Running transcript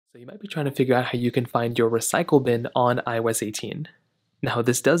So you might be trying to figure out how you can find your recycle bin on iOS 18. Now,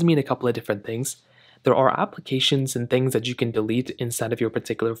 this does mean a couple of different things. There are applications and things that you can delete inside of your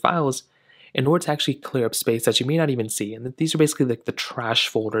particular files in order to actually clear up space that you may not even see. And these are basically like the trash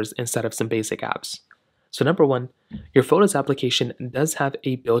folders instead of some basic apps. So number one, your Photos application does have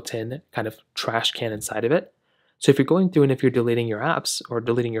a built-in kind of trash can inside of it. So if you're going through and if you're deleting your apps or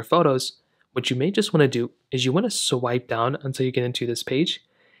deleting your photos, what you may just want to do is you want to swipe down until you get into this page,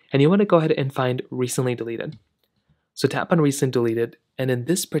 and you want to go ahead and find recently deleted. So tap on recent deleted, and in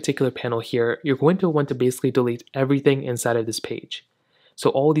this particular panel here, you're going to want to basically delete everything inside of this page. So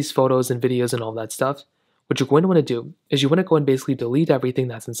all these photos and videos and all that stuff, what you're going to want to do is you want to go and basically delete everything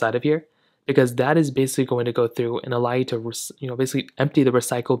that's inside of here, because that is basically going to go through and allow you to basically empty the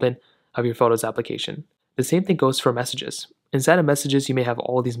recycle bin of your Photos application. The same thing goes for messages. Inside of messages, you may have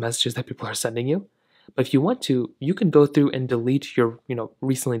all these messages that people are sending you. But if you want to, you can go through and delete your,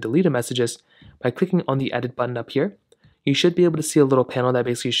 recently deleted messages by clicking on the edit button up here. You should be able to see a little panel that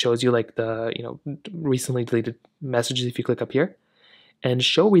basically shows you like the, recently deleted messages if you click up here. And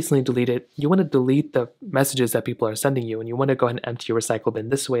show recently deleted, you want to delete the messages that people are sending you, and you want to go ahead and empty your recycle bin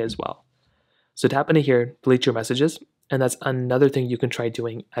this way as well. So tap into here, delete your messages, and that's another thing you can try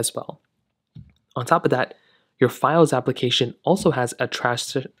doing as well. On top of that, your Files application also has a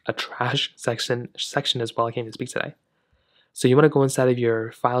trash section as well. I can't even speak today. So you want to go inside of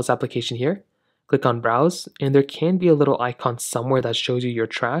your Files application here, click on Browse, and there can be a little icon somewhere that shows you your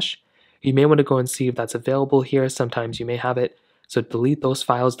trash. You may want to go and see if that's available here. Sometimes you may have it. So delete those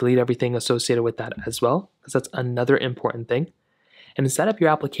files, delete everything associated with that as well, because that's another important thing. And inside of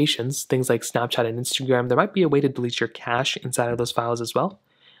your applications, things like Snapchat and Instagram, there might be a way to delete your cache inside of those files as well.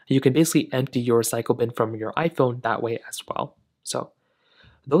 You can basically empty your recycle bin from your iPhone that way as well. So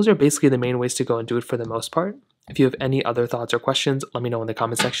those are basically the main ways to go and do it for the most part. If you have any other thoughts or questions, let me know in the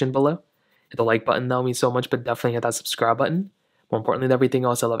comment section below. Hit the like button, that would mean so much, but definitely hit that subscribe button. More importantly than everything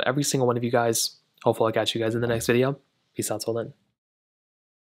else, I love every single one of you guys. Hopefully I'll catch you guys in the next video. Peace out till then.